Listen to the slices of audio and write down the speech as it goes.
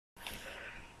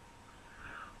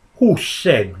Who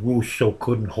said Russo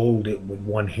couldn't hold it with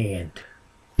one hand?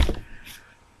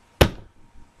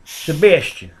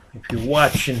 Sebastian, if you're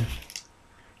watching,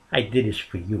 I did this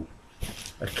for you.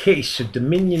 A case of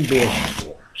Dominion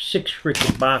basketball. 6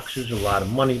 freaking boxes, a lot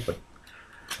of money, but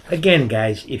again,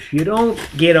 guys, if you don't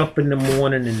get up in the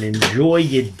morning and enjoy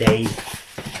your day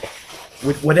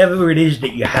with whatever it is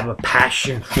that you have a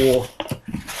passion for,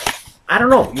 I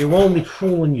don't know, you're only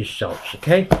fooling yourselves,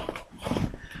 okay?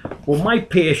 Well, my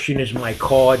passion is my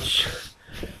cards,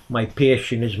 my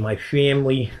passion is my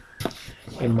family,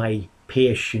 and my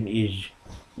passion is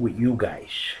with you guys.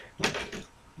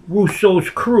 Russo's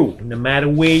crew, no matter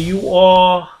where you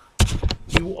are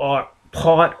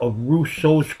part of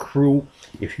Russo's crew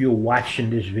if you're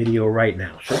watching this video right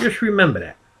now. So just remember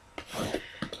that.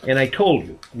 And I told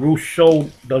you, Russo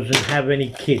doesn't have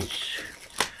any kids.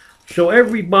 So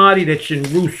everybody that's in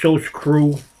Russo's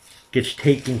crew gets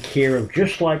taken care of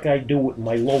just like I do with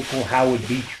my local Howard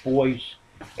Beach boys.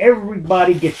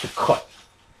 Everybody gets a cut.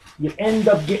 You end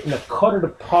up getting a cut of the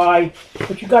pie,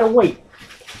 but you gotta wait.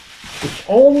 It's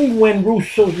only when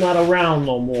Russo's not around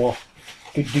no more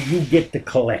do you get to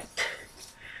collect.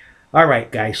 Alright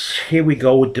guys, here we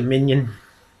go with Dominion.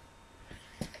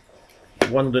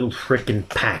 One little frickin'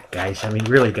 pack, guys. I mean,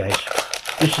 really, guys.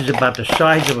 This is about the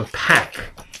size of a pack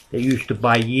they used to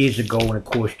buy years ago when it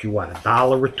cost you, what,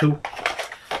 $1 or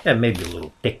 $2? Yeah, maybe a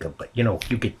little thicker, but, you know,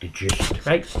 you get the gist,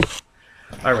 right?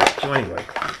 Alright, so anyway.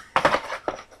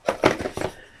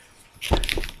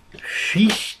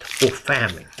 Feast or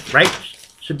famine, right,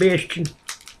 Sebastian?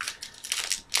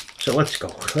 So let's go.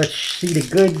 Let's see the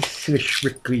goods. Wish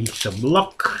Ricky some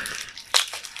luck.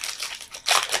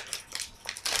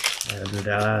 And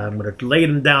I'm going to lay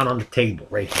them down on the table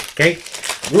right here, okay?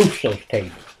 Russo's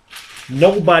table.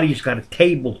 Nobody's got a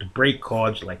table to break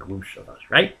cards like Russo does,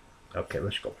 right? Okay,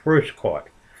 let's go. First card.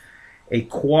 A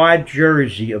quad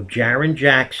jersey of Jaren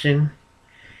Jackson,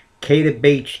 Keita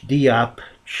Bates-Diop,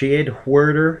 Chad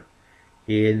Huerter,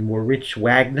 and Moritz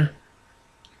Wagner.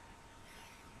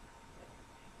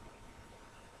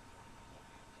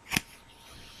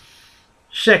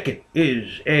 Second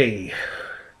is a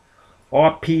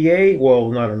RPA, well,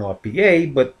 not an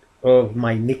RPA, but of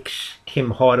my Knicks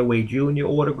Tim Hardaway Jr.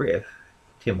 autograph.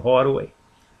 Tim Hardaway.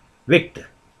 Victor,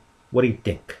 what do you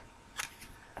think?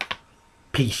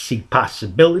 PC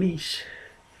possibilities.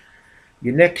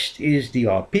 Your next is the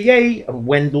RPA of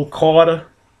Wendell Carter.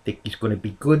 Think he's going to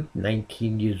be good.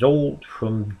 19 years old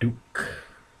from Duke.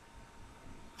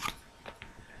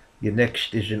 Your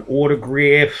next is an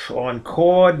autograph on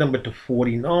card, number to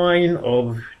 49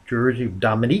 of jersey of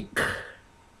Dominique.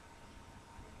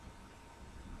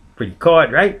 Pretty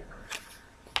card, right?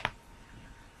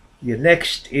 Your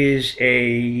next is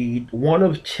a 1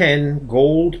 of 10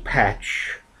 gold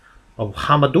patch of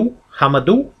Hamidou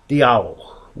Diallo.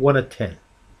 1 of 10.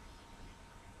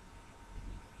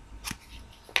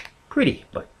 Pretty,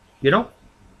 but you know.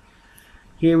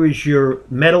 Here is your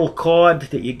metal card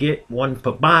that you get, 1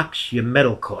 per box, your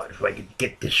metal card. If I could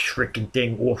get this freaking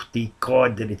thing off the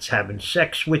card that it's having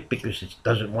sex with because it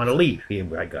doesn't want to leave. Here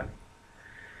I got it.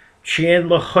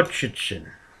 Chandler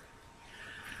Hutchinson.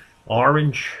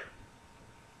 Orange.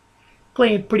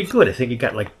 Playing pretty good. I think he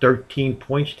got like 13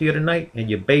 points the other night. And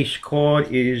your base card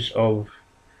is of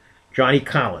Johnny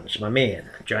Collins, my man.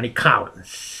 Johnny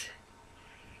Collins.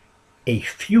 A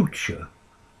future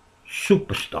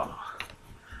superstar.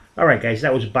 Alright guys,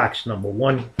 that was box number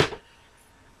 1.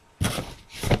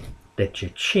 That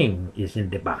your ching is in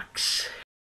the box.